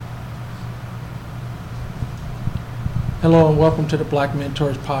Hello and welcome to the Black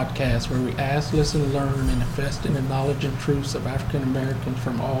Mentors Podcast, where we ask, listen, learn, and invest in the knowledge and truths of African Americans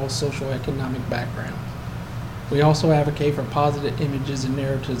from all socioeconomic backgrounds. We also advocate for positive images and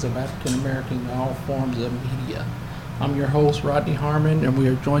narratives of African Americans in all forms of media. I'm your host, Rodney Harmon, and we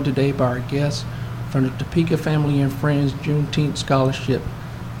are joined today by our guests from the Topeka Family and Friends Juneteenth Scholarship.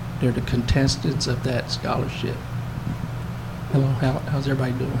 They're the contestants of that scholarship. Hello, how's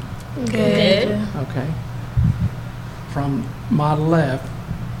everybody doing? Good. Okay. From my left,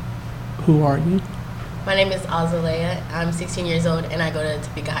 who are you? My name is Azalea. I'm 16 years old and I go to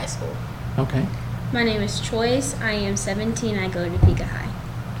Topeka High School. Okay. My name is Choice. I am 17. I go to Topeka High.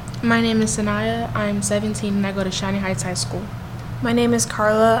 My name is Sanaya. I'm 17 and I go to Shining Heights High School. My name is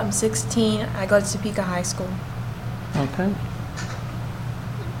Carla. I'm 16. I go to Topeka High School. Okay.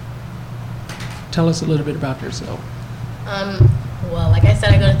 Tell us a little bit about yourself. Well, like I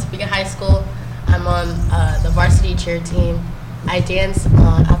said, I go to Topeka High School. I'm on the varsity cheer team. I dance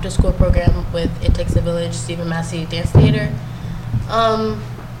on after-school program with It Takes a Village, Stephen Massey Dance Theater.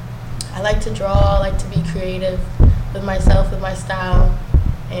 I like to draw, I like to be creative with myself, with my style.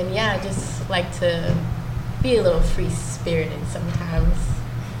 And yeah, I just like to be a little free-spirited sometimes.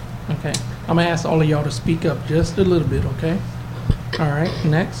 Okay. I'm going to ask all of y'all to speak up just a little bit, okay? All right,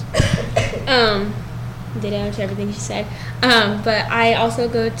 next. Did answer everything she said. But I also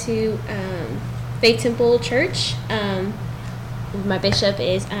go to Faith Temple Church. My bishop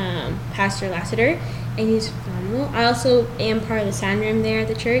is Pastor Lassiter, and he's phenomenal. I also am part of the sound room there at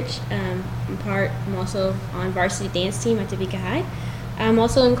the church. I'm also on varsity dance team at Topeka High. I'm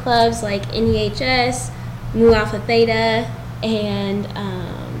also in clubs like NEHS, Mu Alpha Theta, and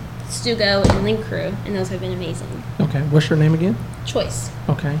Stugo and Link Crew, and those have been amazing. Okay. What's your name again? Choice.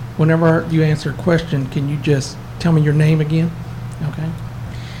 Okay. Whenever you answer a question, can you just tell me your name again? Okay.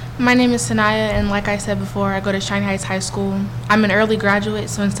 My name is Sanaya, and like I said before, I go to Shining Heights High School. I'm an early graduate,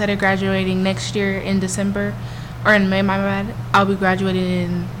 so instead of graduating next year in December, or in May, my bad, I'll be graduating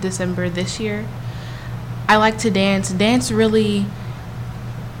in December this year. I like to dance. Dance really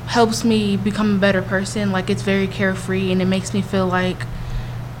helps me become a better person. Like, it's very carefree, and it makes me feel like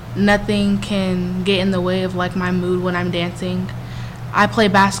nothing can get in the way of, like, my mood when I'm dancing. I play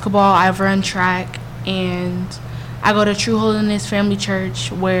basketball, I run track, and I go to True Holiness Family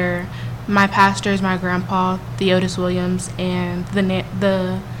Church, where my pastor is my grandpa, Theodis Williams, and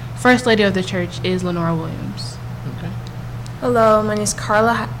the first lady of the church is Lenora Williams. Okay. Hello, my name is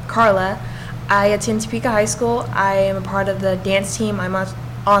Carla. I attend Topeka High School. I am a part of the dance team. I'm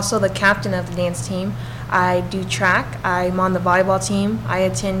also the captain of the dance team. I do track. I'm on the volleyball team. I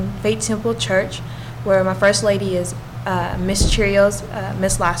attend Faith Temple Church, where my first lady is Miss Cheerios,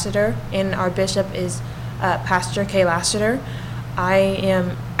 Miss Lassiter, and our bishop is Pastor Kay Lassiter. I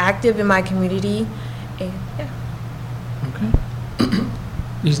am active in my community, and yeah. Okay.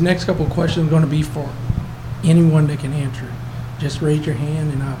 These next couple of questions are going to be for anyone that can answer it. Just raise your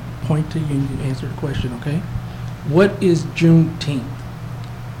hand and I'll point to you and you answer the question, okay? What is Juneteenth?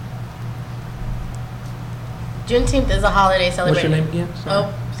 Juneteenth is a holiday celebrated. What's your name again? Sorry.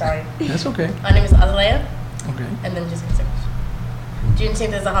 Oh, sorry. That's okay. My name is Azalea, Okay. and then just answer.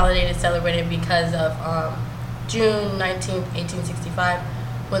 Juneteenth is a holiday that's celebrated because of June 19th, 1865,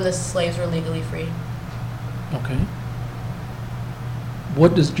 when the slaves were legally free. Okay.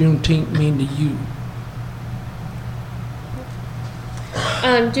 What does Juneteenth mean to you?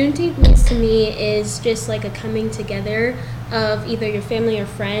 Juneteenth means to me is just like a coming together of either your family or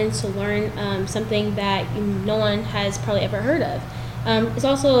friends to learn something that no one has probably ever heard of. It's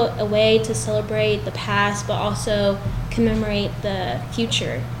also a way to celebrate the past, but also commemorate the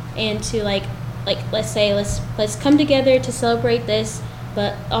future, and to like let's say let's come together to celebrate this,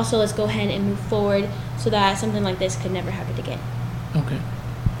 but also let's go ahead and move forward so that something like this could never happen again. Okay.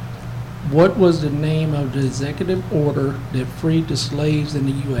 What was the name of the executive order that freed the slaves in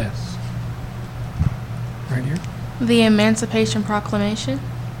the U.S.? Right here? The Emancipation Proclamation.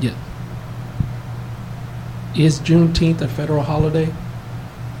 Yeah. Is Juneteenth a federal holiday?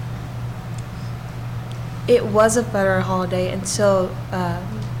 It was a federal holiday until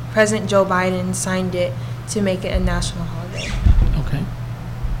President Joe Biden signed it to make it a national holiday. Okay.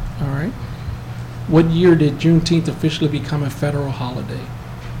 All right. What year did Juneteenth officially become a federal holiday?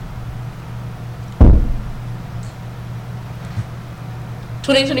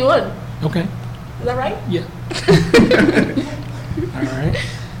 $2021. Okay. Is that right? Yeah. All right.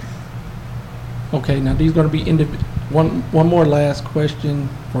 Okay, now these are going to be one more last question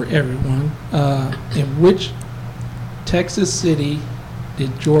for everyone. In which Texas city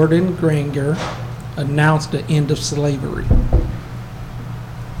did Jordan Granger announce the end of slavery?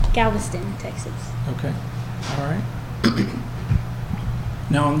 Galveston, Texas. Okay. All right.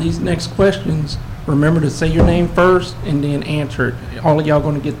 Now, on these next questions, remember to say your name first and then answer it. All of y'all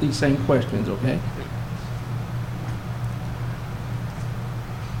going to get these same questions, okay?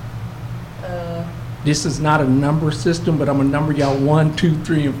 This is not a number system, but I'm going to number y'all 1, 2,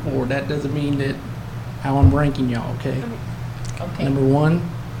 3, and 4. That doesn't mean that how I'm ranking y'all, okay? Okay. Number 1,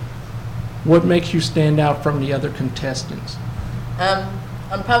 what makes you stand out from the other contestants?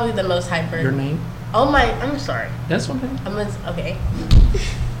 I'm probably the most hyper. Your name? Oh my, I'm sorry. That's okay. Okay.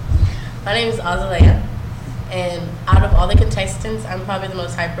 My name is Azalea, and out of all the contestants, I'm probably the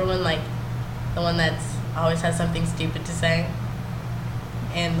most hyper one, like the one that's always has something stupid to say,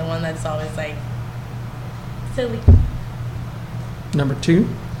 and the one that's always like silly. Number 2,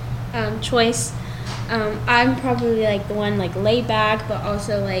 Choice. I'm probably like the one like laid back, but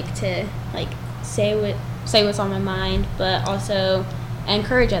also like to like say what's on my mind, but also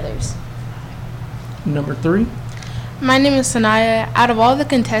encourage others. number 3, My name is Sanaya. Out of all the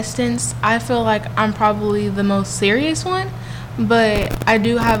contestants, I feel like I'm probably the most serious one, but I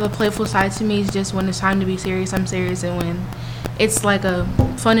do have a playful side to me. It's just when it's time to be serious, I'm serious, and when it's like a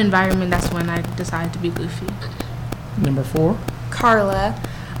fun environment, that's when I decide to be goofy. number 4, Carla.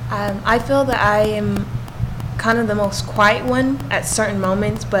 I feel that I am kind of the most quiet one at certain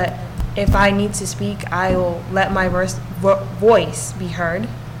moments, but if I need to speak, I will let my voice be heard.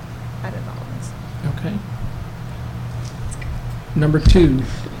 I don't know. okay. Number 2,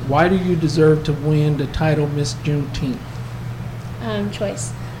 why do you deserve to win the title Miss Juneteenth?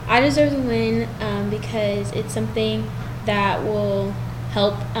 Choice. I deserve to win because it's something that will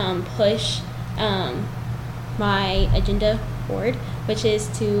help push my agenda forward, which is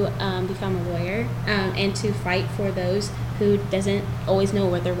to become a lawyer and to fight for those who doesn't always know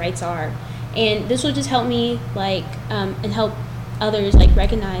what their rights are. And this will just help me and help others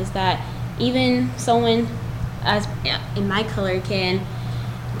recognize that even someone as in my color can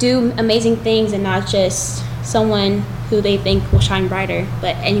do amazing things, and not just someone who they think will shine brighter,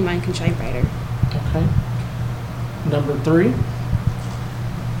 but anyone can shine brighter. Okay. Number 3,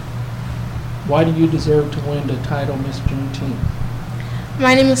 why do you deserve to win the title Miss Juneteenth?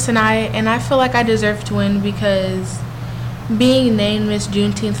 My name is Sanaya, and I feel like I deserve to win because being named Miss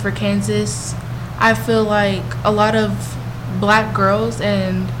Juneteenth for Kansas, I feel like a lot of black girls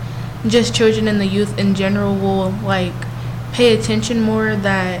and just children and the youth in general will pay attention more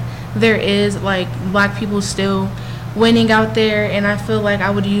that there is black people still winning out there, and I feel like I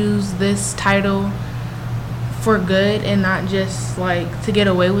would use this title for good and not just to get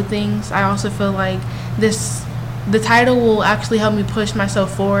away with things. I also feel like the title will actually help me push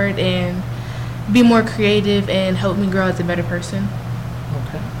myself forward and be more creative and help me grow as a better person.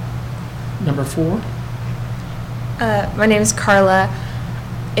 Okay. Number 4, My name is Carla.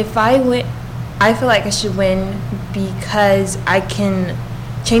 If I win, I feel like I should win because I can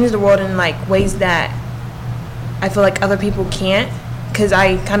change the world in ways that I feel like other people can't, because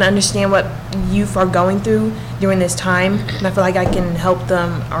I kind of understand what youth are going through during this time, and I feel like I can help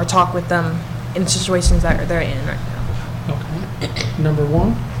them or talk with them in situations that they're in right now. okay. Number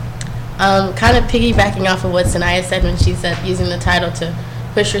 1, Kind of piggybacking off of what Sanaya said when she said using the title to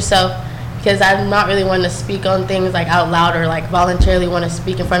push yourself, because I'm not really one to speak on things out loud or voluntarily want to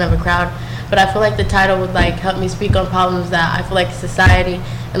speak in front of a crowd, but I feel like the title would help me speak on problems that I feel like society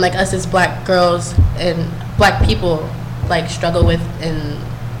and us as black girls and black people struggle with in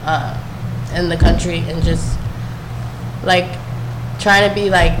the country, and just trying to be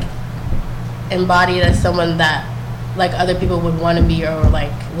embodied as someone that other people would want to be or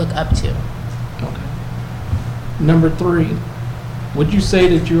look up to. okay. Number 3, would you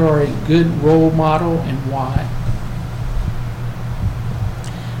say that you are a good role model, and why?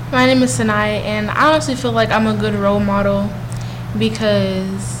 My name is Sanaya, and I honestly feel like I'm a good role model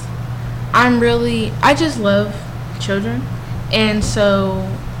because I just love children, and so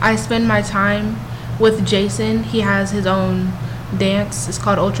I spend my time with Jason. He has his own dance. It's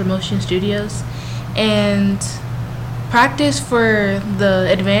called Ultra Motion Studios, and practice for the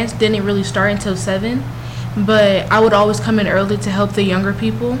advanced didn't really start until 7, but I would always come in early to help the younger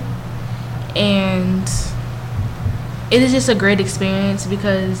people, and it is just a great experience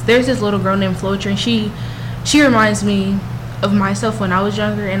because there's this little girl named Floater, and she reminds me of myself when I was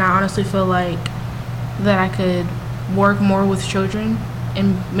younger, and I honestly feel like that I could work more with children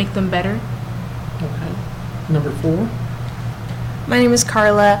and make them better. Okay. Number 4, My name is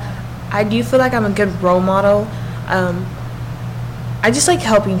Carla. I do feel like I'm a good role model. I just like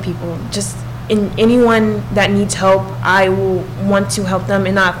helping people. Just anyone that needs help, I will want to help them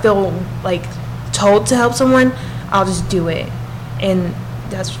and not feel told to help someone. I'll just do it, and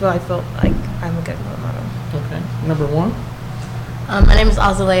that's what I feel like I'm a good role model. okay. Number 1. My name is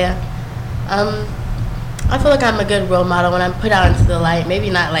Azalea. I feel like I'm a good role model when I'm put out into the light. Maybe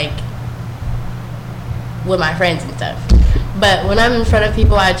not like with my friends and stuff, but when I'm in front of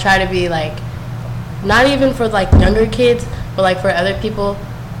people, I try to be like, not even for like younger kids, but like for other people,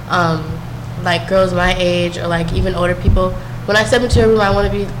 like girls my age or like even older people. When I step into a room, I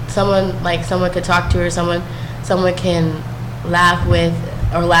want to be someone like someone could talk to or someone can laugh with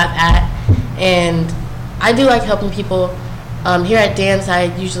or laugh at. And I do like helping people. Here at dance,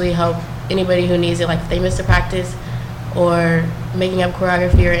 I usually help anybody who needs it, like if they miss a practice or making up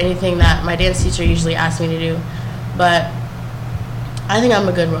choreography or anything that my dance teacher usually asks me to do. But I think I'm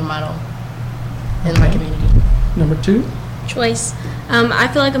a good role model in my community. Number 2. Choice. I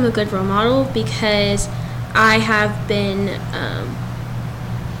feel like I'm a good role model because I have been,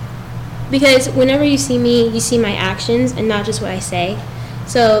 because whenever you see me, you see my actions and not just what I say.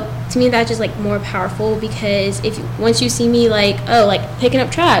 So to me, that's just like more powerful because once you see me like, oh, like picking up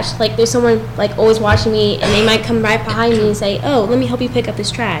trash, like there's someone like always watching me and they might come right behind me and say, oh, let me help you pick up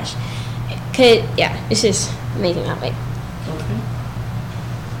this trash. It's just amazing that way. Okay.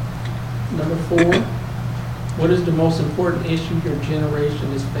 Number 4. What is the most important issue your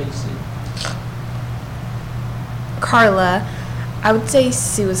generation is facing? Carla, I would say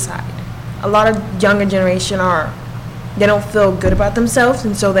suicide. A lot of younger generation they don't feel good about themselves,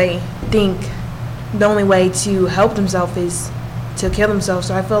 and so they think the only way to help themselves is to kill themselves.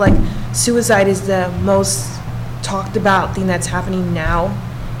 So I feel like suicide is the most talked about thing that's happening now,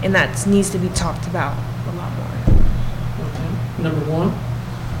 and that needs to be talked about a lot more. Okay. Number 1.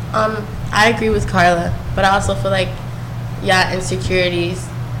 I agree with Carla, but I also feel like, insecurities,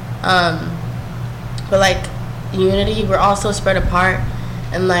 but like unity, we're all so spread apart,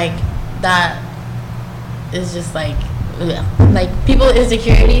 and like that is just like people's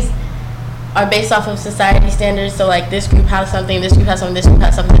insecurities are based off of society standards. So like this group has something, this group has something, this group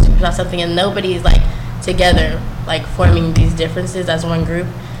has something, this group has something, and nobody's like together, like forming these differences as one group.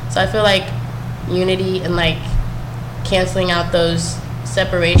 So I feel like unity and like canceling out those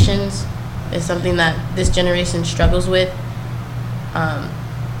separations is something that this generation struggles with.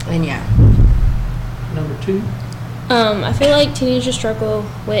 And yeah. Number 2. I feel like teenagers struggle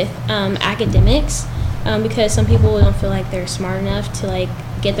with academics because some people don't feel like they're smart enough to like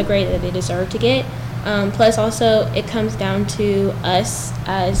get the grade that they deserve to get. Plus also it comes down to us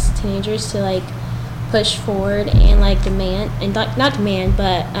as teenagers to like push forward and like demand, and not demand,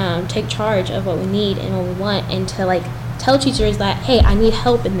 but take charge of what we need and what we want, and to like tell teachers that, hey, I need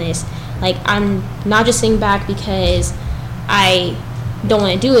help in this. Like, I'm not just sitting back because I don't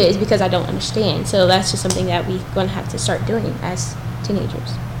want to do it, it's because I don't understand. So that's just something that we're going to have to start doing as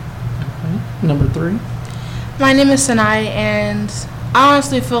teenagers. Okay. Number 3. My name is Sanai, and I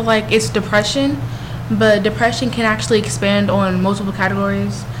honestly feel like it's depression, but depression can actually expand on multiple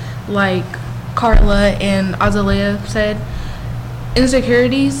categories, like Carla and Azalea said.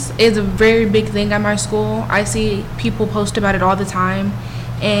 Insecurities is a very big thing at my school. I see people post about it all the time,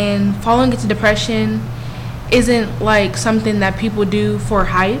 and falling into depression isn't like something that people do for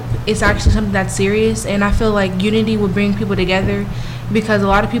hype. It's actually something that's serious, and I feel like unity would bring people together, because a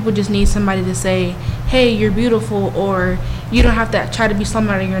lot of people just need somebody to say, hey, you're beautiful, or you don't have to try to be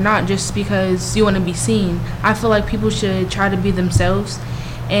somebody you're not just because you want to be seen. I feel like people should try to be themselves,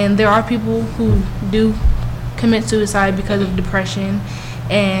 and there are people who do commit suicide because of depression,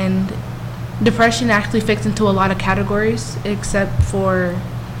 and depression actually fits into a lot of categories, but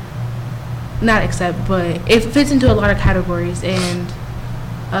it fits into a lot of categories, and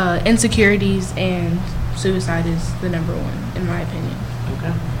insecurities and suicide is the number 1 in my opinion.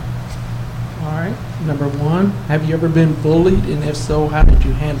 Okay. All right. Number 1. Have you ever been bullied, and if so, how did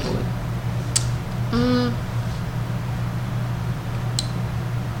you handle it?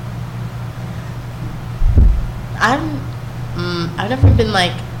 I've never been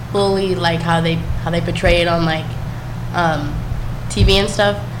like bullied like how they portray it on like TV and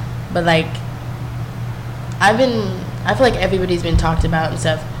stuff, but like I feel like everybody's been talked about and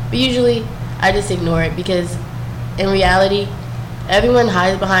stuff, but usually I just ignore it, because in reality everyone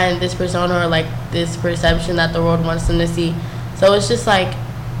hides behind this persona or like this perception that the world wants them to see. So it's just like,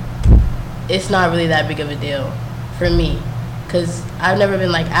 it's not really that big of a deal for me, because I've never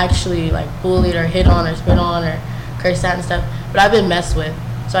been like actually like bullied or hit on or spit on or cursed at and stuff, but I've been messed with,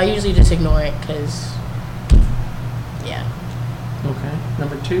 so I usually just ignore it, because yeah. Okay.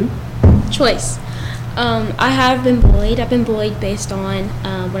 Number 2. Choice. I have been bullied. I've been bullied based on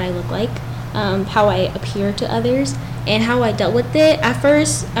what I look like, how I appear to others, and how I dealt with it. At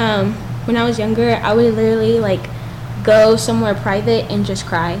first, when I was younger, I would literally like go somewhere private and just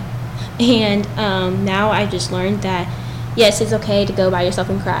cry. And now I just learned that, yes, it's okay to go by yourself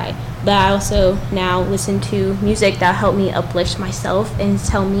and cry. But I also now listen to music that help me uplift myself and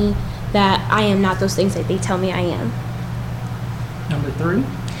tell me that I am not those things that they tell me I am. Number 3.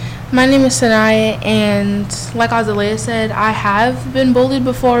 My name is Sanaya, and like Azalea said, I have been bullied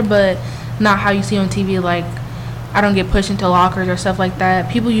before, but not how you see on TV. Like, I don't get pushed into lockers or stuff like that.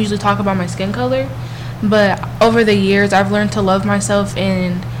 People usually talk about my skin color, but over the years, I've learned to love myself,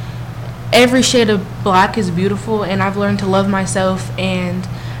 and every shade of black is beautiful, and I've learned to love myself and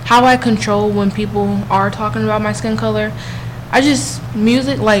how I control when people are talking about my skin color.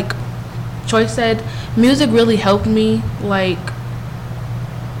 Music, like Choi said, music really helped me, like,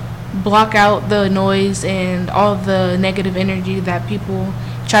 block out the noise and all the negative energy that people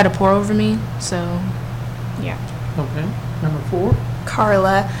try to pour over me. So, yeah. Okay. Number 4.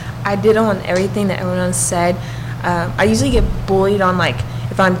 Carla, I did on everything that everyone said. I usually get bullied on, like,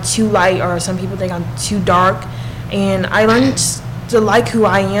 if I'm too light or some people think I'm too dark. And I learned to like who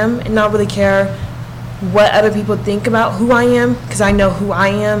I am and not really care what other people think about who I am, because I know who I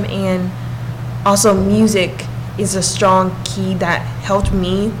am. And also music is a strong key that helped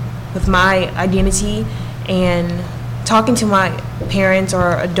me with my identity and talking to my parents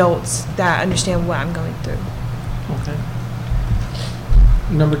or adults that understand what I'm going through. Okay.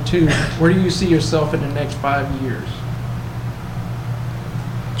 Number 2. Where do you see yourself in the next 5 years?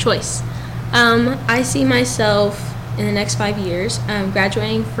 Choice. I see myself in the next 5 years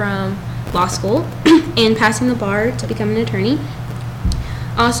graduating from law school and passing the bar to become an attorney.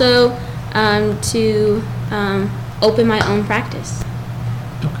 Also, to open my own practice.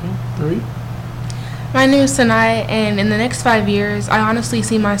 Okay. 3. My name is Sanai, and in the next 5 years, I honestly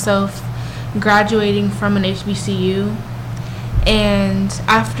see myself graduating from an HBCU. And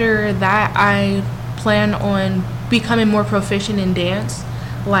after that, I plan on becoming more proficient in dance,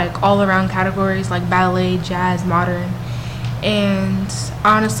 like all around categories like ballet, jazz, modern. And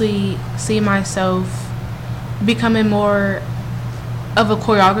I honestly see myself becoming more of a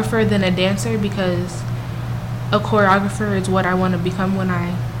choreographer than a dancer, because a choreographer is what I want to become when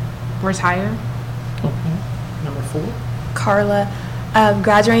I retire. Okay. Number 4. Carla,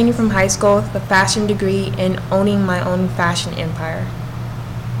 graduating from high school with a fashion degree and owning my own fashion empire.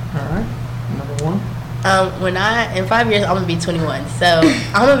 All right. Number 1. In 5 years, I'm gonna be 21. So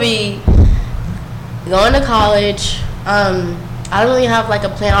I'm gonna be going to college. I don't really have like a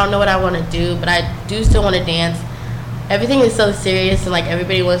plan. I don't know what I want to do, but I do still want to dance. Everything is so serious, and like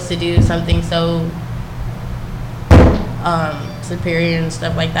everybody wants to do something so superior and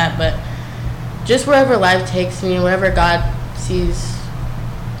stuff like that. But just wherever life takes me, and wherever God sees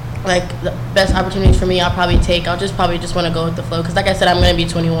like the best opportunities for me, I'll probably just want to go with the flow. Because like I said, I'm gonna be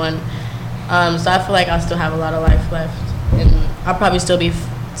 21. So I feel like I'll still have a lot of life left, and I'll probably still be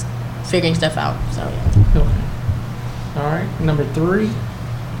figuring stuff out. So yeah. Okay. All right. Number 3.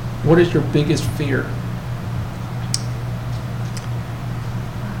 What is your biggest fear?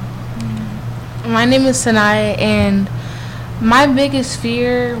 My name is Sanaya, and my biggest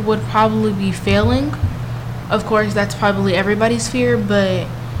fear would probably be failing. Of course, that's probably everybody's fear, but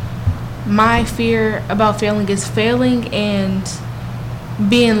my fear about failing is failing and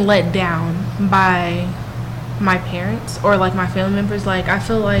being let down by my parents or like my family members. Like, I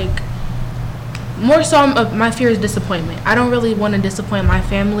feel like more so my fear is disappointment. I don't really want to disappoint my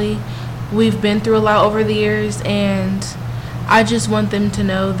family. We've been through a lot over the years, and I just want them to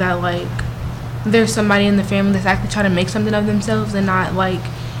know that like there's somebody in the family that's actually trying to make something of themselves and not like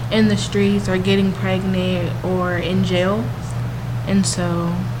in the streets or getting pregnant or in jail. And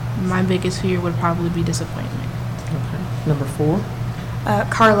so my biggest fear would probably be disappointment. Okay. Number 4.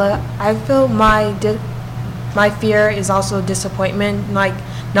 Carla, I feel my fear is also disappointment, like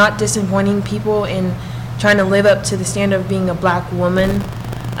not disappointing people and trying to live up to the standard of being a black woman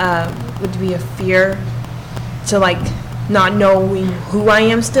would be a fear to like not knowing who I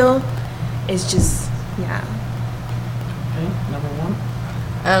am still. It's just, yeah. Okay. Number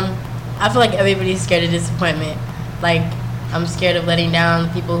 1. I feel like everybody's scared of disappointment. Like, I'm scared of letting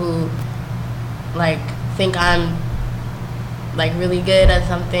down people who like think I'm like really good at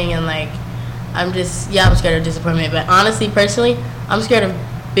something, and like I'm scared of disappointment. But honestly, personally, I'm scared of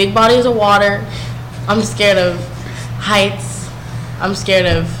big bodies of water. I'm scared of heights. I'm scared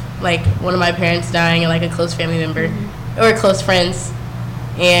of like one of my parents dying, or like a close family member or close friends.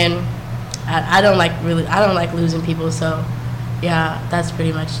 And I don't like losing people. So yeah, that's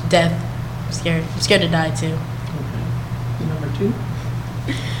pretty much death. I'm scared to die too. Okay. Number 2.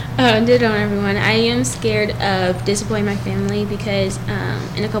 Ditto on everyone. I am scared of disappointing my family because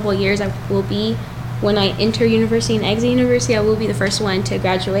in a couple of years I will be when I enter university and exit university, I will be the first one to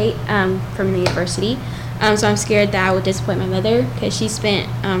graduate from the university. So I'm scared that I would disappoint my mother because she spent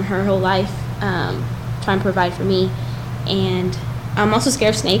her whole life trying to provide for me. And I'm also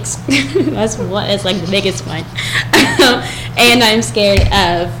scared of snakes. That's like the biggest one. And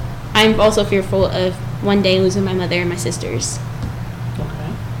I'm also fearful of one day losing my mother and my sisters.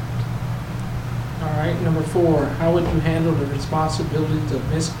 Okay. All right, number 4, how would you handle the responsibilities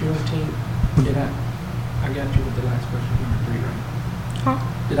of Miss Juneteenth? I got you with the last question, number 3, right? Huh?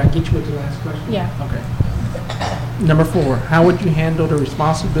 Did I get you with the last question? Yeah. Okay. Number 4, how would you handle the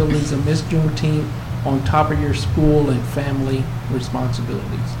responsibilities of Miss Juneteenth on top of your school and family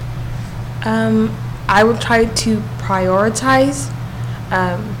responsibilities? I would try to prioritize.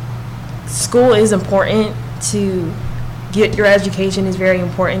 School is important. To get your education is very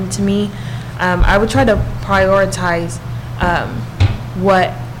important to me. I would try to prioritize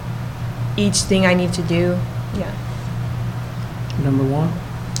what each thing I need to do. Yeah. Number 1,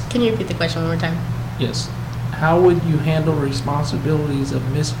 Can you repeat the question one more time? yes. How would you handle the responsibilities of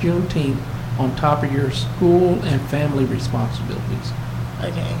Miss Juneteenth on top of your school and family responsibilities?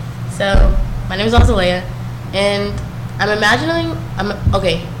 Okay, so my name is Azalea, and the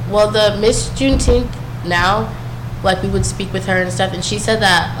Miss Juneteenth now, like we would speak with her and stuff, and she said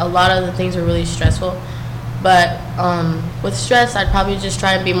that a lot of the things are really stressful, but with stress, I'd probably just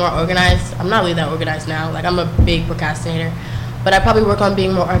try and be more organized. I'm not really that organized now, like I'm a big procrastinator, but I'd probably work on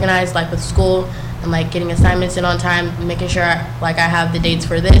being more organized, like with school, and like getting assignments in on time, and making sure I have the dates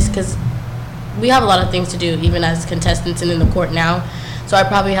for this, because we have a lot of things to do, even as contestants and in the court now. So I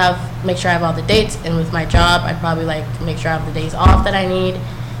probably make sure I have all the dates, and with my job, I'd probably make sure I have the days off that I need.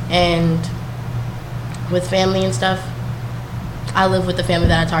 And with family and stuff, I live with the family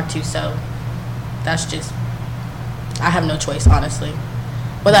that I talk to, so that's just, I have no choice, honestly.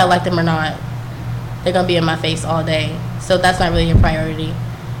 Whether I like them or not, they're gonna be in my face all day. So that's not really a priority.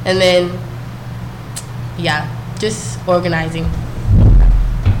 And then, yeah, just organizing.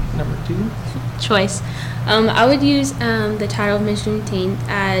 Number 2, Choice. I would use the title of Miss Juneteenth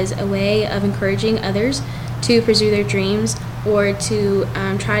as a way of encouraging others to pursue their dreams or to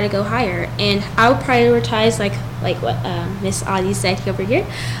try to go higher. And I would prioritize, like what Miss Audie said over here,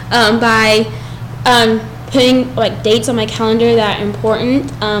 by putting like dates on my calendar that are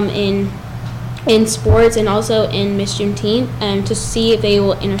important in sports and also in Miss Juneteenth, to see if they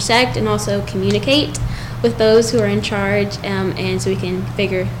will intersect and also communicate with those who are in charge, and so we can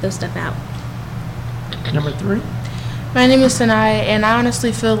figure those stuff out. number 3, My name is Sanai, and I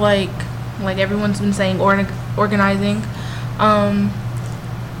honestly feel like everyone's been saying, organizing. I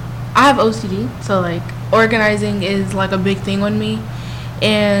have OCD, so like organizing is like a big thing on me.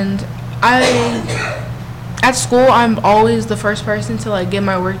 And at school, I'm always the first person to like get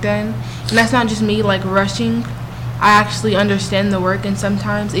my work done, and that's not just me like rushing. I actually understand the work, and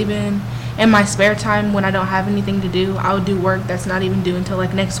sometimes even in my spare time when I don't have anything to do, I'll do work that's not even due until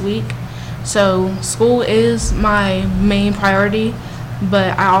like next week. So school is my main priority,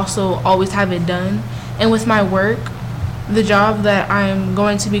 but I also always have it done. And with my work, the job that I'm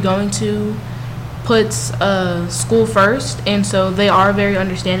going to be going to puts school first, and so they are very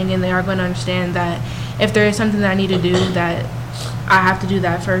understanding, and they are going to understand that if there is something that I need to do, that I have to do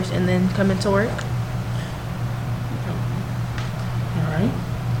that first and then come into work. all right.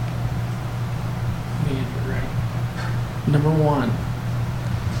 Number 1,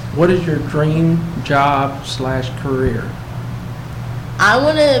 what is your dream job/career? I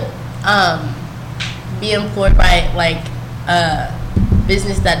want to be employed by like a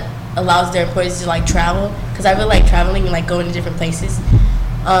business that allows their employees to like travel, because I really like traveling and like going to different places.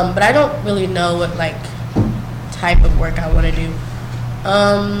 But I don't really know what like type of work I want to do.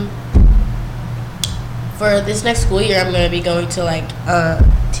 For this next school year, I'm going to be going to like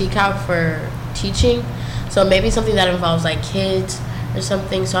TCAL for teaching. So maybe something that involves like kids or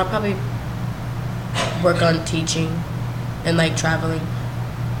something. So I'll probably work on teaching and like traveling.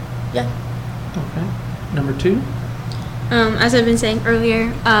 Yeah. Okay. Number 2, As I've been saying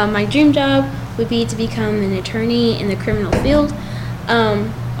earlier, my dream job would be to become an attorney in the criminal field.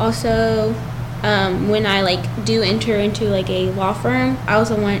 Also, when I like do enter into like a law firm, I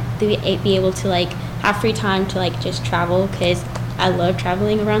also want to be able to like have free time to like just travel, because I love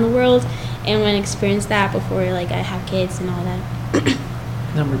traveling around the world and want to experience that before like I have kids and all that.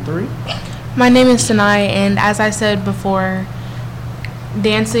 number 3, My name is Sanai, and as I said before,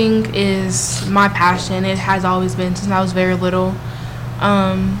 dancing is my passion. It has always been since I was very little.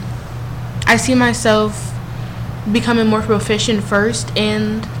 I see myself becoming more proficient first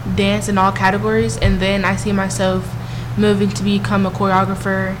in dance in all categories, and then I see myself moving to become a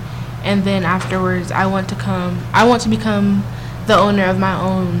choreographer and then afterwards I want to become the owner of my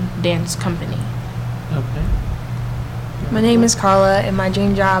own dance company. Okay. My name is Carla, and my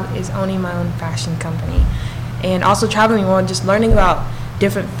dream job is owning my own fashion company. And also traveling the world, just learning about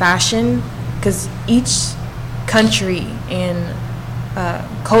different fashion, because each country and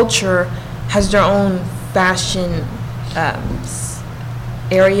culture has their own fashion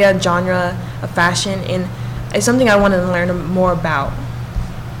area, genre of fashion, and it's something I want to learn more about.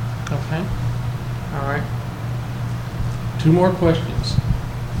 Okay. All right. 2 more questions.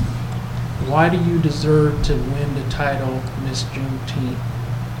 Why do you deserve to win the title Miss Juneteenth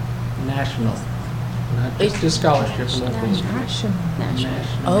National? Not just a scholarship, local. National.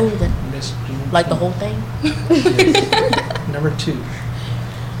 National. Oh, Miss Juneteenth. like the whole thing? Yes. Number 2.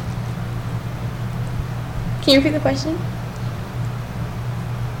 Can you repeat the question?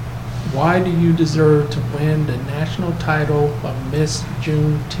 Why do you deserve to win the national title of Miss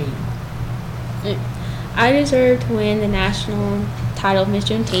Juneteenth? I deserve to win the national title of Miss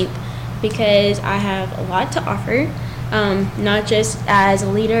Juneteenth because I have a lot to offer, not just as a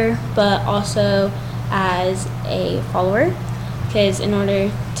leader, but also as a follower. Because in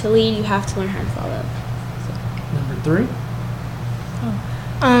order to lead, you have to learn how to follow. Number 3.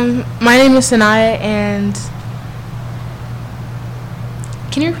 My name is Sanaya, and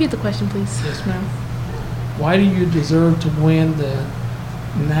can you repeat the question, please? Yes, ma'am. Why do you deserve to win the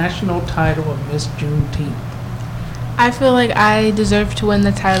national title of Miss Juneteenth? I feel like I deserve to win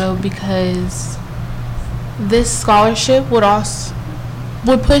the title because this scholarship would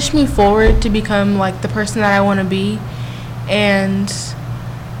push me forward to become like the person that I want to be. And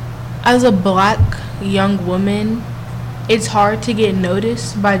as a black young woman, it's hard to get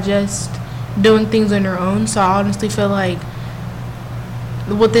noticed by just doing things on your own. So I honestly feel like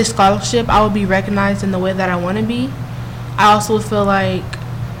with this scholarship, I will be recognized in the way that I want to be. I also feel like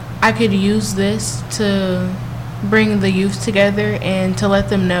I could use this to bring the youth together and to let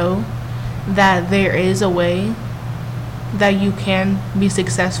them know that there is a way that you can be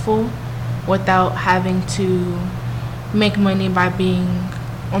successful without having to make money by being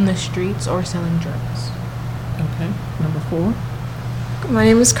on the streets or selling drugs. Okay. Number 4. My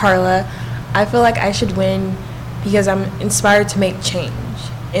name is Carla. I feel like I should win because I'm inspired to make change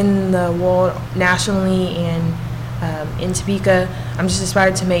in the world nationally and in Topeka. I'm just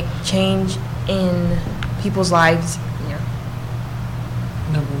inspired to make change in people's lives. Yeah.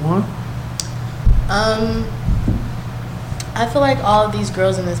 Number 1. I feel like all of these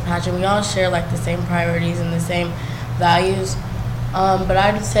girls in this pageant, we all share like the same priorities and the same values. But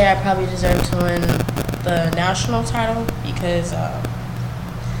I would say I probably deserve to win the national title because,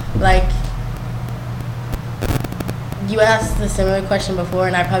 like, you asked the similar question before,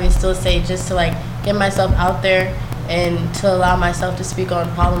 and I probably still say just to like get myself out there and to allow myself to speak on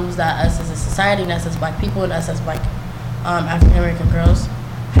problems that us as a society, and us as black people, and us as black African American girls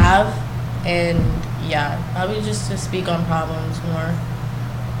have. And yeah, probably just to speak on problems more.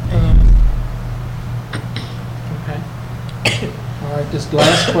 Okay. All right, this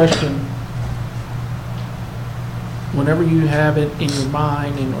last question. Whenever you have it in your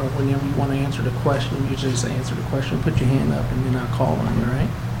mind and or whenever you want to answer the question, you just answer the question, put your hand up, and then I'll call on you, all right?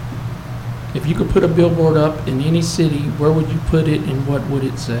 If you could put a billboard up in any city, where would you put it and what would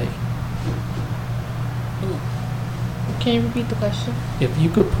it say? Can you repeat the question? If you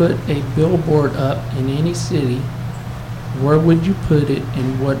could put a billboard up in any city, where would you put it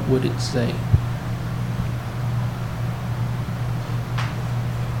and what would it say?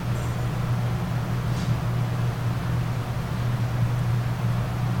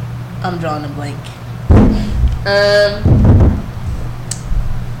 I'm drawing a blank.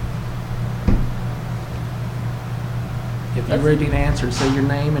 If you're ready to answer, say your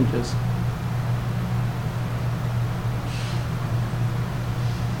name and just...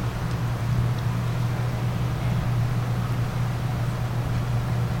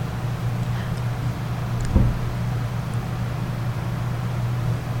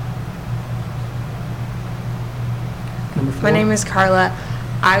 Number 4. My name is Carla.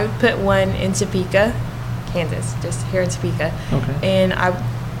 I would put one in Topeka, Kansas, just here in Topeka. Okay. And I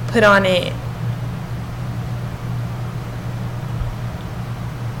put on it,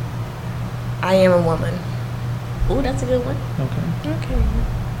 I am a woman. Oh, that's a good one. Okay. Okay.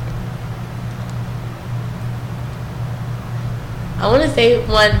 I want to say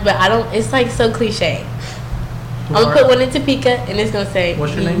one, but I don't. It's like so cliche. I'm gonna put one in Topeka, and it's gonna say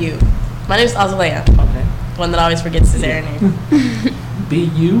What's your name? "You." My name's Azalea. Okay. One that always forgets to say her name.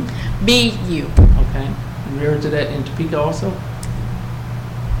 B-U? B-U. Okay. And we heard to that in Topeka also?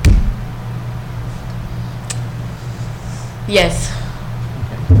 Yes.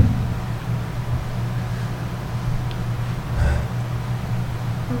 Okay.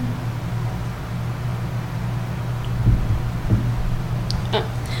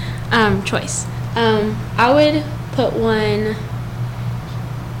 Choice. I would put one.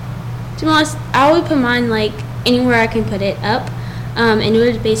 To be honest, I would put mine like anywhere I can put it up, and it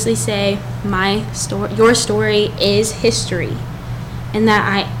would basically say my story, your story is history, and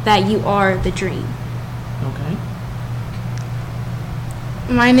that you are the dream. Okay.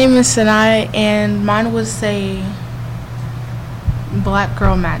 My name is Sanai, and mine would say Black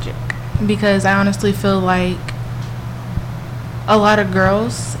Girl Magic, because I honestly feel like a lot of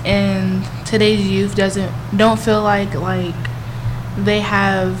girls in today's youth don't feel like they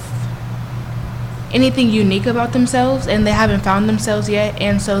have anything unique about themselves, and they haven't found themselves yet,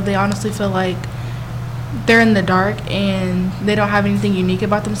 and so they honestly feel like they're in the dark and they don't have anything unique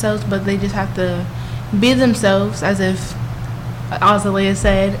about themselves, but they just have to be themselves, as if Azalea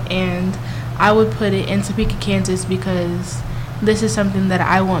said. And I would put it in Topeka, Kansas, because this is something that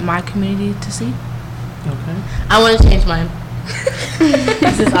I want my community to see. Okay. I want to change mine.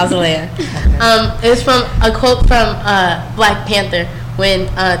 This is Azalea. Okay. It was from a quote from Black Panther when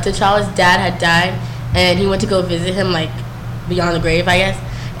T'Challa's dad had died, and he went to go visit him, like, beyond the grave, I guess.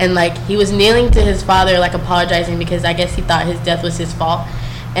 And, like, he was kneeling to his father, like, apologizing because I guess he thought his death was his fault.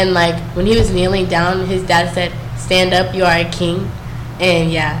 And, like, when he was kneeling down, his dad said, "Stand up, you are a king." And,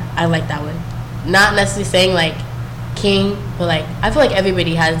 yeah, I like that one. Not necessarily saying, like, king, but, like, I feel like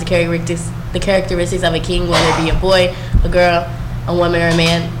everybody has the characteristics of a king, whether it be a boy, a girl, a woman, or a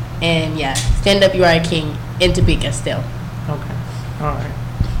man. And, yeah, stand up, you are a king in Topeka still. Okay. All right.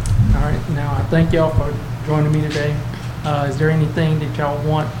 All right. Now, I thank y'all for joining me today. Is there anything that y'all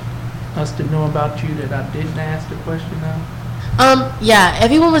want us to know about you that I didn't ask the question of? Yeah,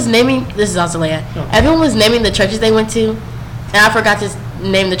 everyone was naming, this is Azalea, Okay. everyone was naming the churches they went to, and I forgot to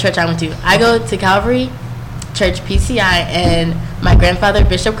name the church I went to. I go to Calvary Church PCI, and my grandfather,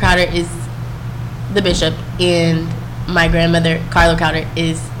 Bishop Crowder, is the bishop, and my grandmother, Carla Crowder,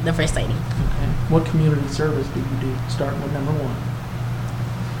 is the first lady. Okay. What community service do you do? Starting with number one.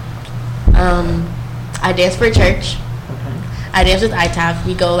 I dance for a church. Okay. I dance with ITAF.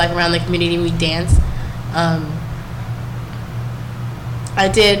 We go, like, around the community and we dance. I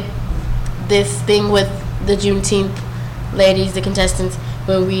did this thing with the Juneteenth ladies, the contestants,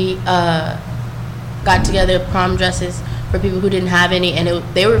 when we got together prom dresses for people who didn't have any, and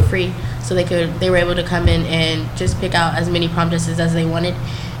they were free, so they were able to come in and just pick out as many prom dresses as they wanted,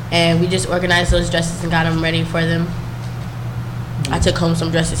 and we just organized those dresses and got them ready for them. I took home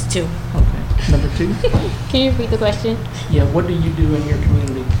some dresses too. Okay. Number two. Can you repeat the question? Yeah. What do you do in your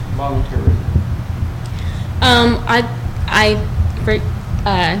community voluntarily?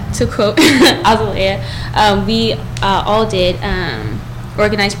 To quote Azalea, we all did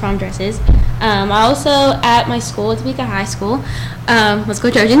organized prom dresses. I also, at my school, Topeka High School, let's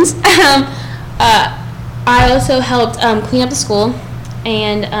go Trojans. I also helped clean up the school,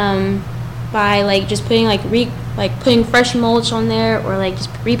 and by, like, just putting putting fresh mulch on there, or, like, just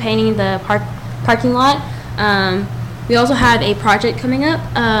repainting the parking lot. We also have a project coming up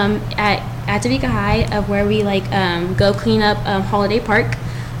at Topeka High of where we, like, go clean up Holiday Park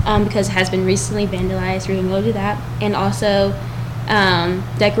because it has been recently vandalized. We're gonna go do that, and also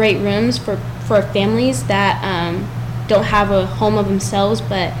decorate rooms for families that don't have a home of themselves,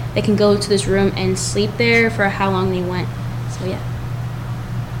 but they can go to this room and sleep there for how long they want. So yeah.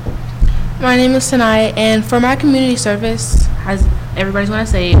 My name is Sanai, and for my community service, as everybody's going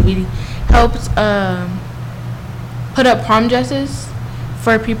to say, we helped put up prom dresses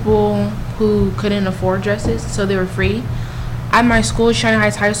for people who couldn't afford dresses, so they were free. At my school, Shining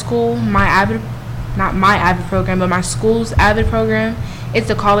Heights High School, not my AVID program, but my school's AVID program, it's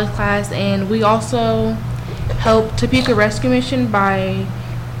a college class, and we also helped Topeka Rescue Mission by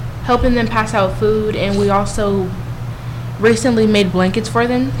helping them pass out food, and we also recently made blankets for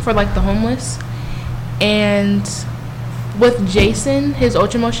them, for, like, the homeless. And with Jason, his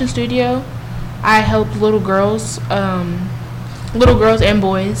Ultramotion studio, I helped little girls and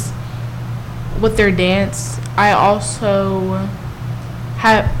boys with their dance. I also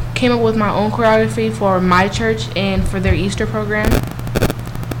came up with my own choreography for my church and for their Easter program.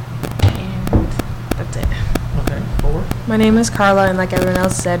 And that's it. Okay. 4. My name is Carla, and like everyone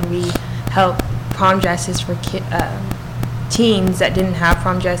else said, we help prom dresses for teens that didn't have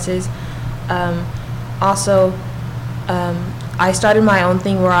prom dresses. I started my own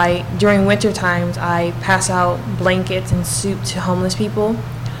thing where during winter times, I pass out blankets and soup to homeless people.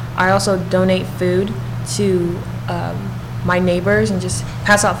 I also donate food to my neighbors and just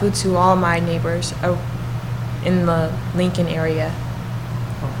pass out food to all my neighbors in the Lincoln area.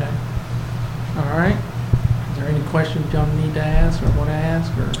 Okay. All right. Is there any questions y'all need to ask or want to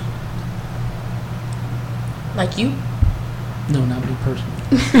ask, or? Like you? No, not me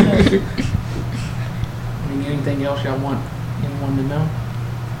personally. Anything else y'all want anyone to know?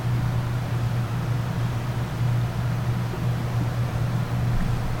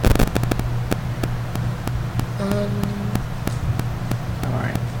 All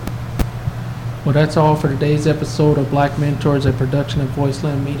right. Well, that's all for today's episode of Black Mentors, a production of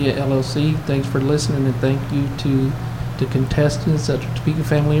Voiceland Media LLC. Thanks for listening, and thank you to the contestants at the Topeka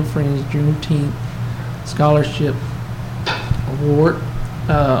Family and Friends Juneteenth Scholarship Award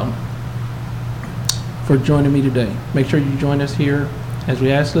for joining me today. Make sure you join us here as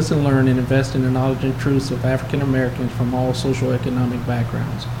we ask, listen, learn, and invest in the knowledge and truths of African Americans from all socioeconomic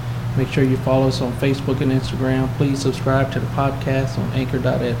backgrounds. Make sure you follow us on Facebook and Instagram. Please subscribe to the podcast on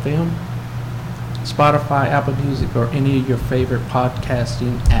Anchor.fm, Spotify, Apple Music, or any of your favorite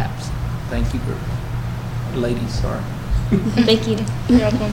podcasting apps. Thank you, ladies. Sorry. Thank you. You're welcome.